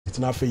it's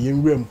not for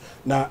yen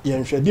na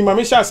yen hwe di ma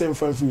me sha sem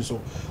fan free so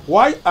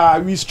why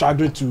are we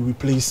struggling to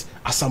replace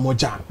Afena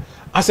Gyan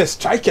as a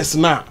strikers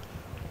na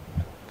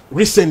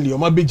recently o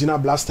ma be gina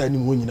blaster ni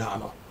mo nyina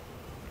no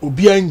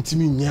obi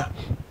antimi nya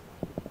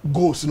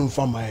goals no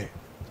fa mai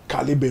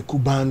Calibre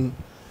Kuban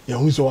ya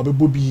hu so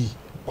abebo bi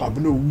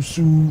kwabena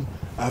owusu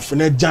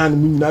Afena Gyan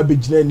mu nyina be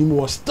gina ni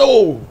mo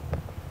still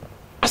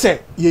I say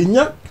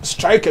yenya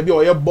striker bi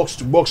o ye box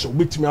to box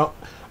obetimi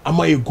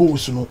ama ye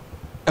goals no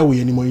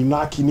ewe ni mo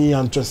inaki ni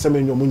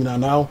antwesemenyo mu nyina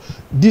now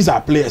these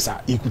are players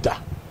are ekuta.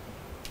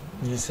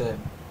 You said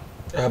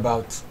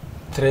about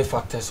 3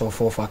 factors or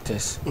 4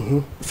 factors.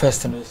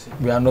 First,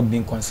 we are not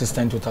being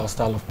consistent with our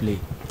style of play.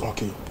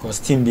 Okay. Because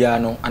team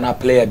Biano and our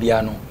player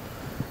Biano.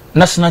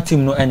 National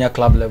team no any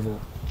club level.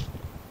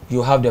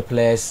 You have the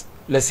players,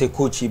 let's say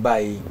Coach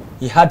Ibai,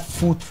 he had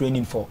full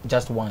training for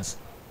just once.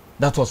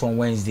 That was on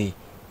Wednesday.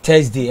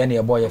 Thursday, and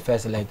your boy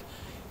first leg.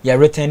 You're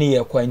returning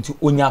your coin to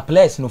on your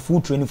players no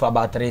full training for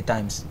about 3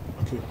 times.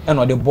 Okay. And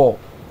on the ball,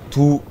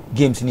 2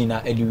 games in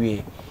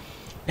anyway.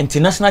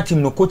 International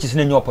team no coaches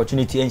any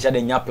opportunity and share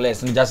the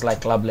players just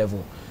like club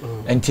level.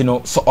 And you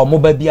know, so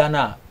mobile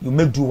biana you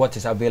make do what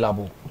is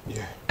available.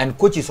 Yeah. And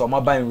coaches or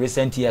mobile in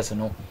recent years, you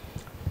know,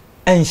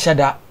 and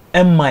shada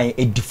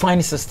a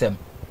defined system.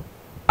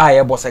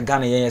 I was a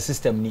Ghana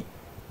system ni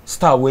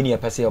start when you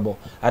perceivable.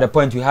 At the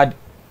point we had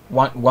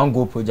one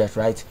goal project,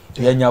 right?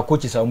 Yeah. Your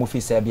coaches are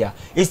moving Serbia.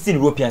 Eastern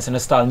Europeans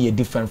and style near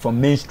different from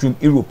mainstream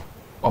Europe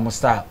almost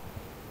style.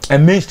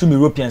 And mainstream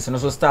Europeans and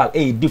also style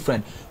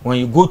different. When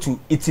you go to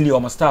Italy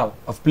or style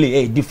of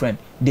play different.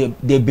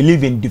 They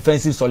believe in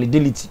defensive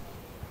solidity.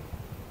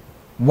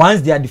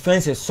 Once their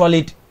defense is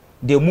solid,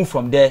 they move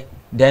from there.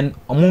 Then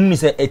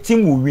a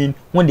team will win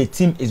when the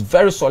team is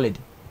very solid.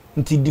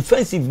 Until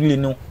defensively,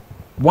 no.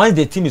 Once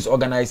the team is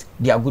organized,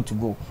 they are good to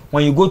go.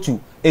 When you go to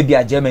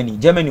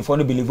Germany for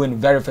no believe in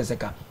very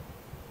physical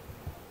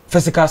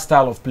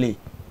style of play.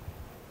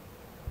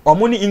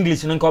 Omoni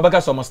English and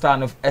Kobaka some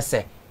style of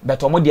essay. But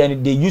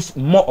they use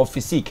more of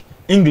physique.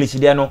 English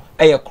they know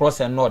cross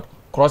and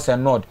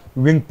nod,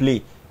 wing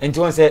play. And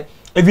to say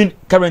even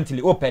currently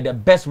the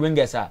best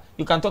wingers are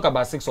you can talk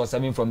about 6 or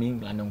 7 from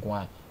England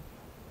and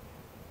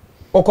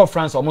Oko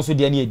France almost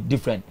they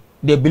different.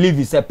 They believe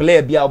it's a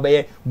player be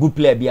good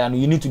player be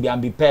and you need to be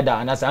ambidextrous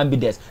and as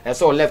ambidextrous. And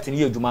so left in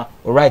here Juma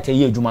or right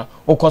here Juma.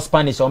 Oko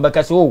Spanish on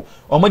because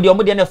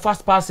the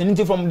fast passing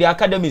into from the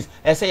academies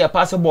and say a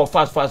pass ball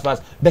fast.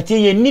 But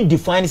you need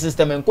defined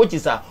system and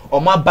coaches are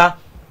or maba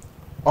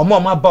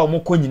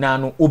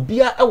no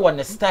obia e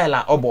won style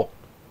a obo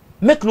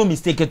make no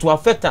mistake it will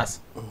affect us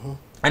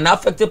and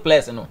affect the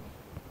players no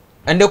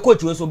and the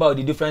coach was about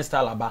the different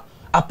style about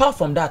apart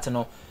from that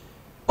no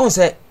on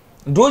say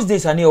those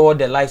days are near all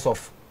the likes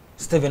of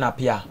Steven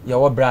Appiah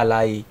yawo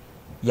Bralai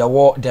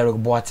yawo Derek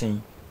Boateng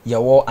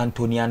yawo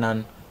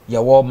Antonianan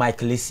yawo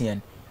Mike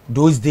Lessian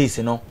those days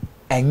you know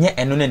enye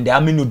eno ne the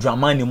aminu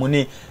drama ni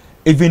money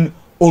even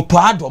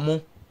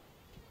otoadomo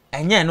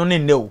enye eno ne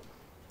no.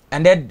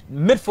 And then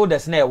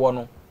midfielders na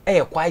one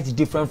quite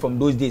different from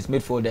those days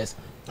midfielders.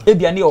 If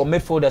you any or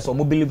midfielders or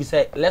mobility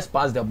say let's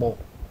pass the ball.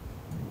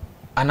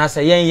 And I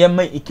say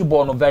make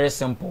ball no very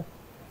simple.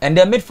 And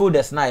then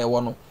midfielders na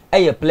one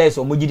players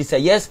or mojidi say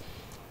yes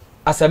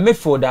as a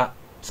midfielder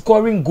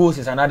scoring goals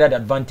is another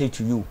advantage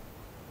to you.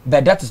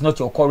 But that is not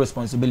your core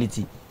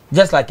responsibility.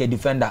 Just like a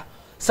defender.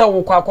 So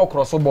we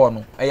cross ball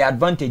no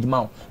advantage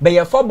man. But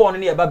your 4 ball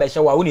near ba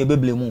show we be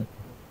blame.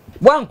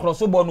 One cross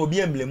ball no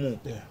be blame.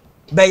 Yeah.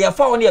 But your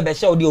phone near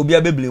Beshel, they will be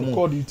able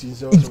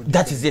to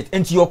that is it.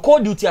 And your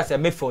core duty as a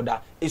midfielder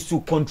is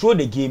to control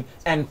the game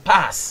and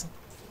pass.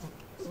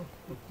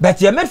 But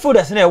your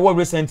midfielders in a world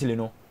recently,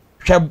 no,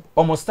 Shab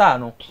almost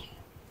no.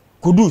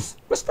 Kudus,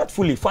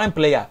 respectfully, fine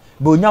player,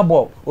 but your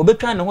ball, will be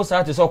trying to host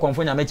out to so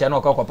confirm match and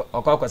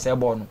or say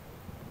ball.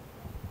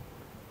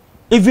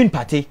 Even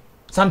Pate,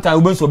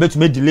 sometimes we so to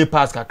make delay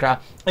pass kakra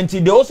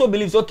until they also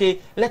believe okay,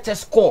 let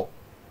us score.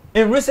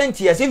 In recent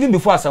years, even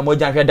before Afena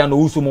Gyan had done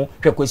Usumo,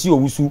 Kekwesi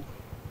Owusu.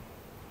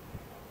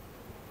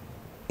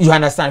 You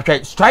understand?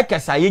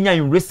 Strikers are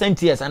in recent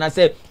years, and I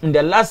said in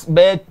the last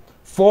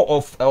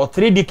 4 or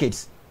 3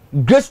 decades,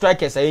 great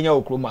strikers are in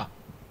Okroma.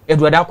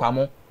 Edward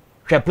Akwamo,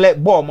 play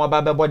ball more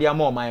body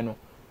more minor.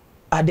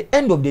 At the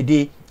end of the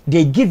day,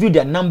 they give you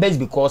their numbers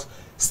because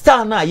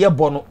star na ye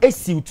bono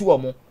SC2 or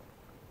more.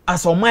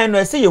 As on minor,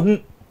 I say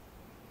you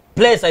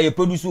players are a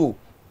producer,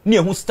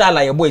 near who star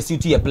like a boy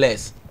SC2 your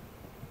players.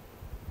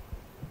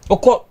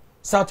 Oko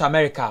South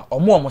America or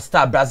more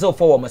star Brazil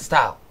for one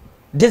style.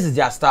 This is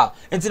their style.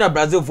 Until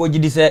Brazil for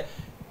GD say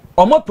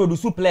or more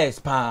produce players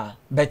pa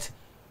but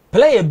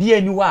player be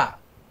anywhere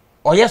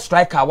or your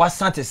striker was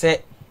to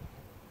say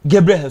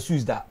Gabriel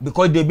Jesus that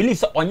because they believe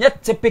so on your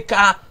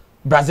typical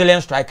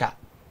Brazilian striker.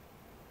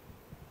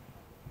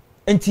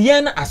 And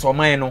Tiana as or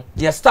mine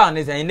your style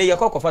is and your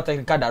cock of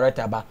technical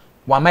director ba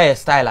one my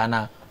style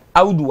and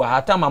I would do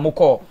a time I'm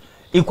call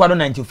Ecuador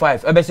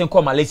 95, Ebesin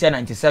call Malaysia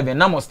 97,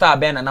 Namo star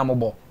Ben and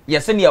Namobo.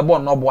 Yes, near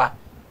born no boy.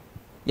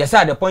 Yes,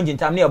 at the point in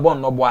time near born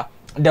no boy.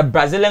 The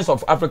Brazilians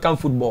of African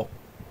football.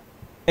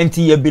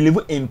 enti you believe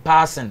in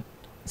passing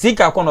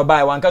sika kono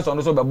buy one case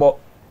on so be bo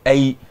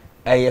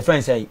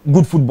friends say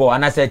good football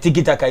and I say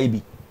tiki taka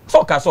ibi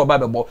so ka so ba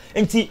be bo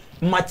enti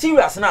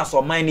materials na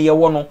so man ye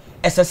wo no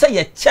esese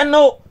ye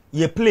channel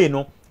ye play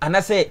no and I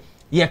say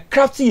ye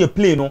craft ye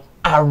play no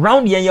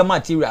around ye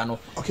material no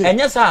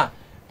enye sa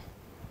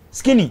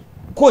skinny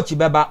coach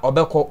beba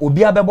obeko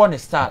obi abebo ne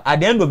style at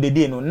the end of the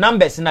day no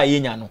numbers na ye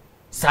nya no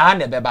sa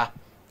na beba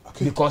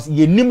because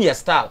ye nim your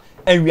style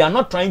and we are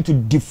not trying to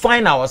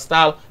define our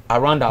style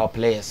around our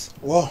players.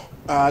 Well,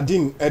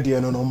 din Eddie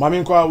no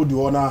mami kwa udi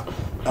ona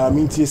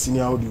mintie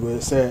senior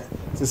udi say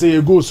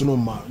you go so no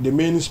ma the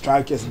main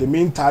strikers the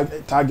main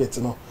target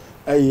no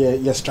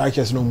your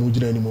strikers no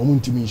mujina anymore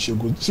muntimi she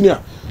go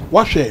senior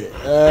what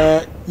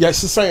share yes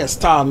say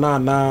style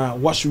na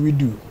what should we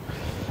do?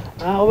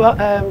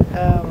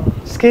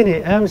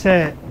 Skinny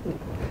say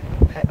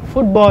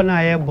football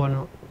na ye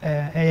bono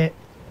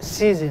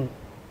season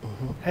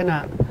and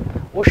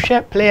we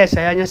share players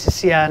anya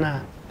sisia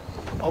na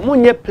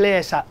omunye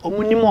players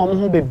omunimo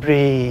omu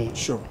bebre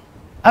sure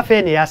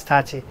afeni ya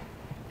start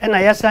and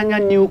ayasanya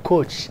new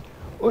coach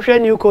we share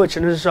new coach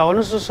no so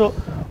ono so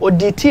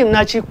odi team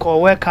na chi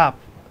call world cup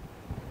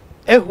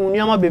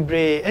ehunu ama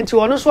bebre enti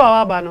ono so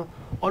awaba no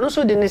ono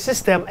so the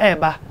system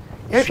eba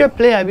ye share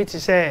player bi ti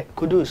say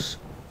Kudus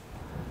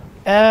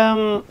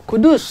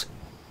Kudus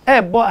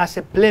ebo as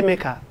a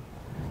playmaker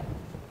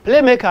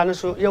no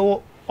so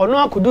yo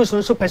ono Kudus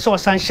no so person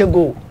sanche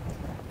goal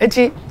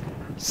enti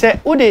say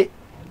udi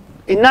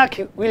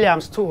Inaki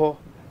Williams to her.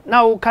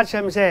 Now catch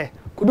him say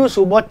Kudus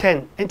about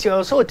 10 until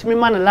also to me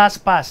man the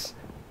last pass.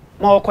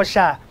 More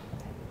kosha.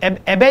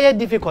 Ebe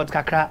difficult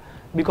kakra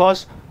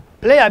because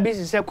player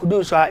busy say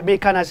Kudus or be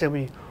can say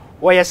me.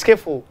 Why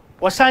escapeful?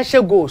 Or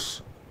Sanche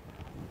goes.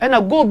 And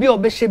a go be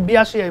obeshe be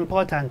so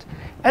important.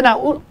 And I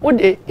would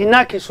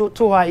Inaki so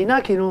to her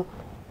Inaki no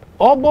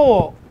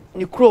obo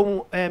ni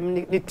chrome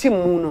ni team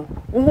muno.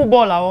 Umu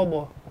ball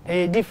obo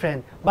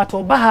different. But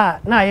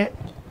obaha na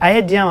I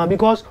diama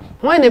because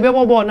when the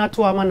baby ball not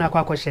to a man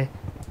aquashe.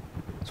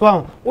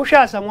 So we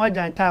shall Samoa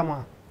Jan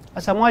Tama, a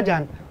Samoa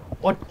Jan,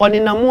 or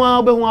in a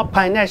more be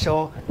pine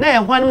show, nay,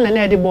 one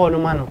lane the ball no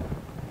mano.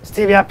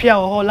 Stevie appear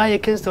or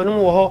like Kingston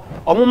or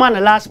woman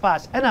the last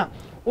pass. And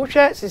we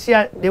shall see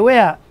the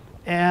way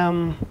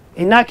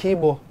Inaki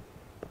bo.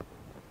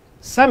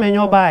 Some in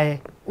your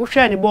buy, we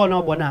share the ball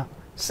no bona.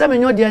 Some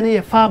in your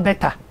DNA far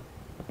better.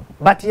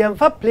 But you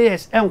have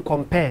players and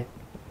compare.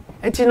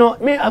 And you know,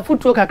 me a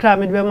foot work a crowd,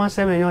 me be man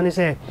 7 million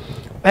say.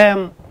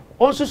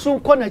 Also soon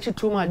connect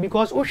too much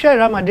because we share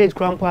Real Madrid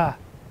grandpa.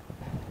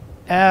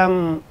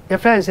 Your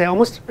friend say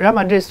almost Real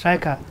Madrid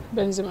striker.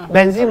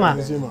 Benzema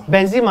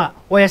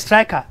was a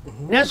striker.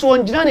 Next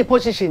one, Gianni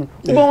position.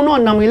 Go no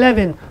number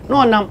 11,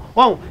 no number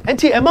 1.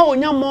 And Emma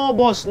onya more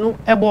boss no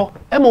ebo.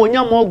 Emma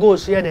onya more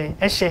goals here then.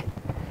 Eshe.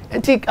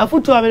 And a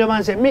foot to a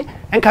man say me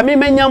and come me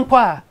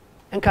menyampa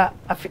and ka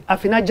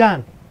Afena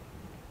Gyan.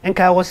 And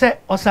I was say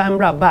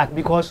Osambra back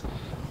because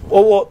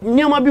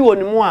nyama bi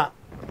woni mu a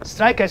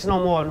strikers no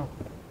more no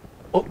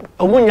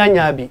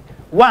omunyanya bi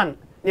one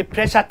the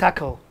pressure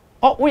tackle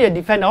we a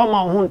defender o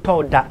ma ho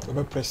ntɔ da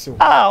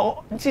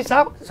nti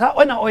sa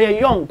ona o ye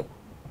young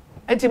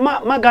enti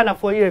ma Ghana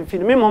for year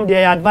fin me mom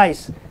dey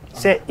advice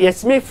say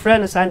yes me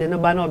friends and no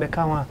ba na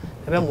obeka ho a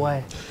be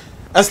boy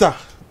Esther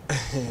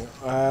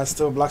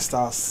still Black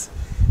Stars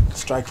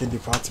striking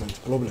department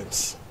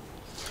problems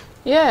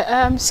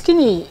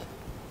Skinny.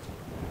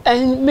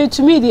 And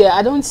to me, there,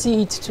 I don't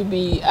see it to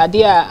be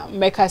there.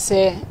 Mecca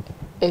say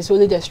it's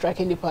only the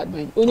striking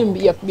department.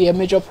 Only be a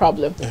major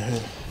problem.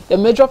 The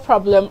major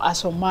problem,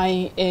 as for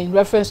mine, in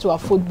reference to our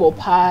football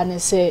pan,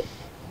 say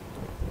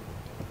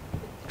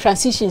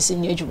transitions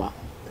in Yejuma.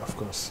 Of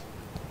course,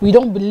 we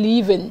don't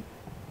believe in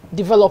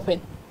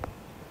developing.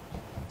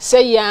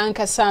 Say young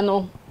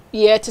Casano,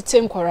 yeah, to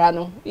Tim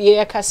Corano,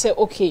 yeah, say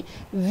okay,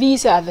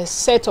 these are the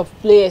set of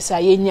players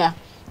Ayenya,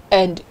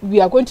 and we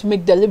are going to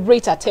make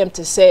deliberate attempt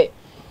to say.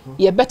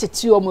 You better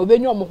to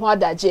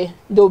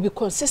there will be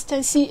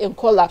consistency and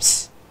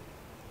collapse.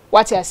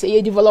 What I say,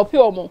 you develop they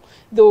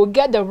will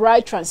get the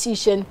right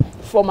transition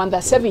from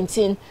under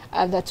 17,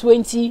 under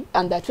 20,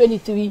 under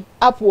 23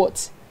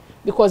 upwards.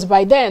 Because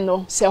by then,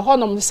 no, say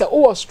honor say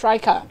oh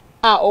striker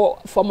or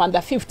from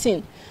under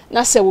 15.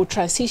 Now say will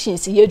transition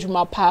to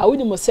Yejuma pa.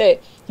 We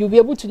say you'll be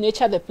able to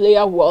nurture the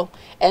player well,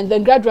 and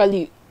then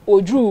gradually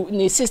drew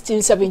in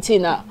 16,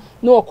 17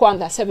 no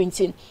under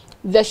 17.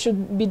 There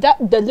should be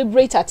that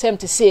deliberate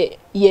attempt to say,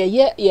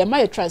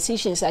 my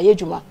transitions are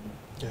Yejuma.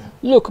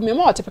 Look, me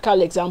more a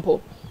typical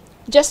example.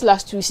 Just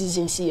last 2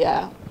 seasons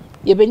here,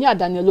 Yebenya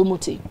Daniel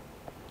Omote.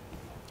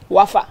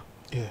 Wafa.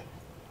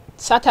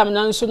 Satam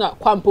nanso na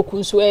kwampo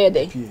kunso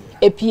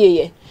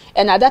epie.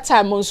 And at that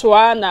time onso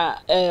na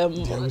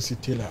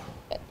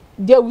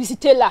there was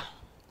Taylor.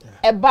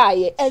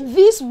 And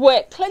these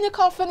were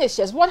clinical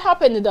finishes. What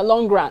happened in the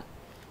long run?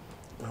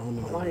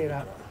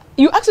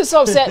 You ask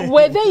yourself, say,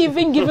 were they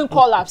even giving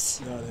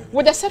call-ups?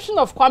 With the exception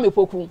of Kwame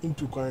Poku.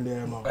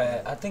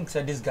 I think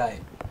said this guy,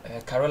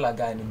 Carola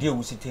guy, deal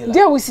with Taylor.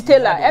 Deal with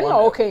Taylor, and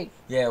okay.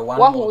 Yeah,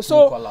 one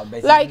so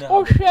like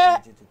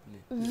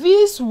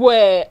these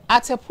were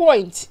at a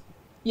point.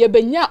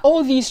 Yebenya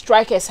all these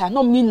strikers are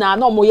no mina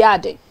no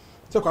moyade.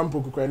 So Kwame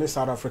Poku in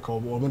South Africa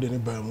or more than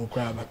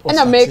a and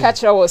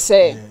America was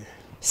say.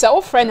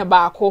 So friend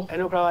abako.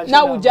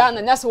 Now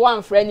Ujana, that's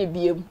one friend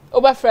be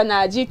over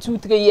friend G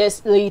 2-3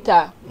 years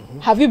later.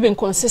 Have you been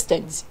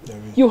consistent?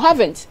 You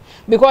haven't.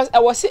 Because I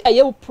was a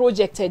year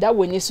project that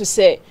when you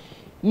say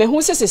me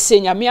who says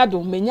senior me ado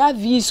menya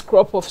these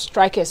crop of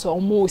strikers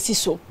or more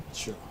so.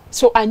 Sure.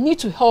 So I need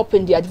to help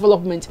in their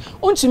development.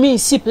 To me,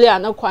 see player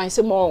now quite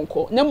say more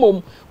uncle.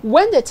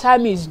 When the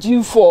time is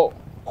due for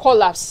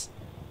call-ups,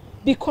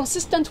 be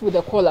consistent with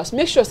the call-ups.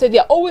 Make sure say they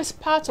are always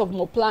part of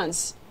more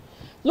plans.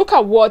 Look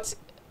at what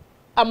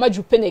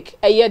Amaju Pinnick,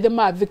 a year the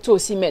man Victor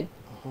Osimhen,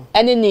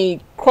 and any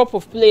crop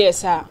of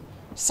players are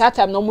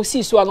Satam no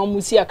musi so no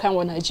musi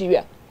akan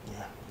Nigeria.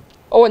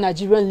 Or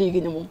Nigerian league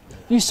anymore.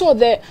 You saw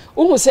there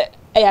who say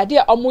a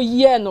idea omo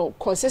year no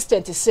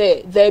consistent to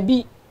say there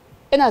be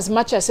and as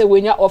much as say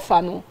when you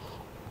offer no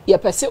you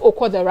per se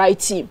oko the right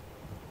team.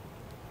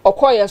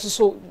 Okoye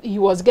so he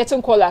was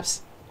getting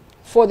call-ups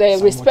for the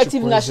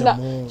respective national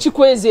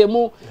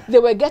Chikwueze they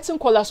were getting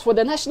call-ups for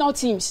the national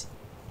teams.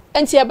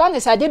 And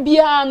Tiabanes had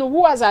bia no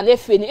who was an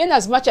FN in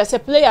as much as a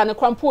player and a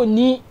crampo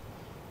ni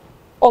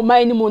or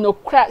my mono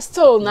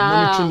still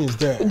now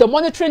the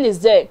monitoring is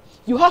there.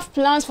 You have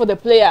plans for the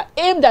player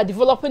aimed at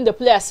developing the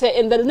player. Say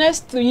in the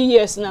next 3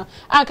 years now,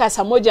 Anka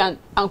Samojan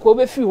and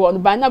Kobe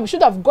Freeone by now we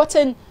should have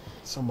gotten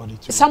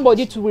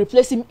somebody to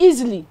replace him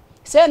easily.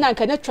 Say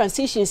Nanka net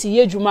transitions in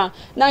Yejuma,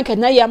 Nanka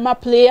Nayama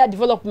player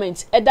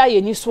development, Eda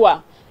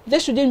Yeniswa. There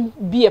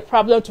shouldn't be a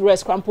problem to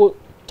rest Crampo.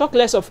 Talk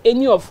less of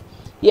any of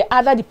your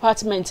other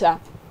departments.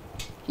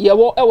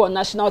 Your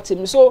national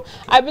team. So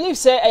I believe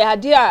say I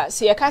idea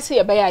say I can't say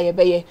a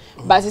baye,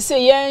 but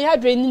say yeah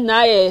draining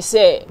na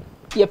say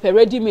ye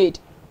ready made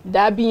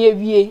that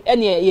be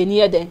any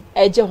near then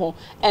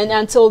and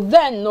until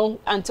then no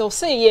until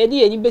say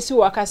ye any besi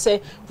waka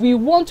say we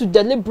want to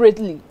deliberate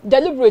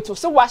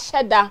so what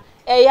shada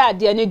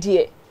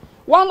dear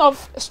one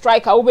of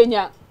striker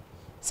ubenya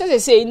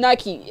say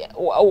Nike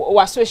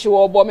was switch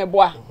or bomb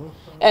boa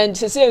and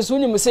say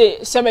Zuni say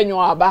Semenyo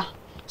aba.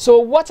 So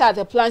what are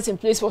the plans in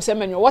place for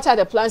Semenyo? What are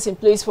the plans in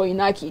place for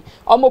Inaki?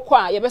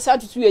 Omokwa, yebesa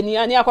tutu eni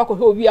ani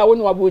akwakọ obi a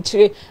wonu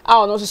abuchire a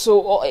ono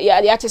so ya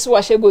atese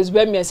wa shegos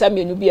be me nsam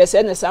enu bi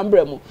ese na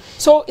sambremu.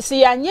 So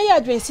see anye ya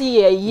dwen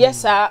see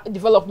yes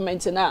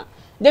development na.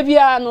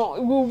 Debia no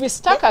we will be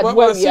stuck at where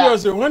we are.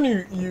 Seriously, when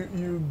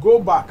you go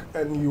back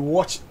and you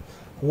watch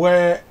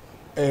where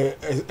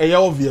a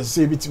obvious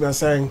say between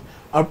saying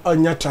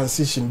a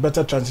transition,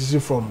 better transition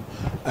from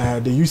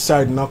the youth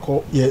side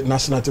now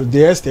national team,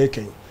 they are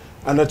taking.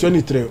 Under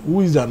 23,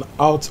 who is an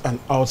out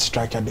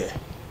striker there?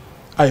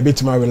 I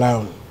bet my rely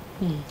on.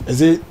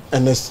 Is it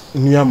Ernest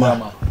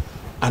Nuyama?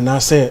 And I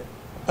say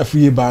a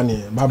free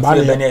Bani,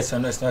 Babani,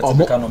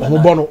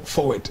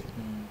 forward.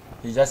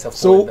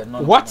 So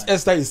what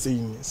Esther is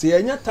saying? See,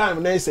 any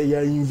time they say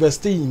you're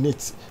investing in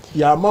it,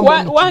 yeah,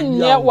 one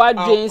year what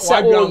Jane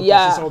said, oh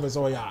yeah,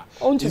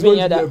 it's going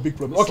to be a big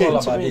problem. Okay,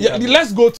 let's go to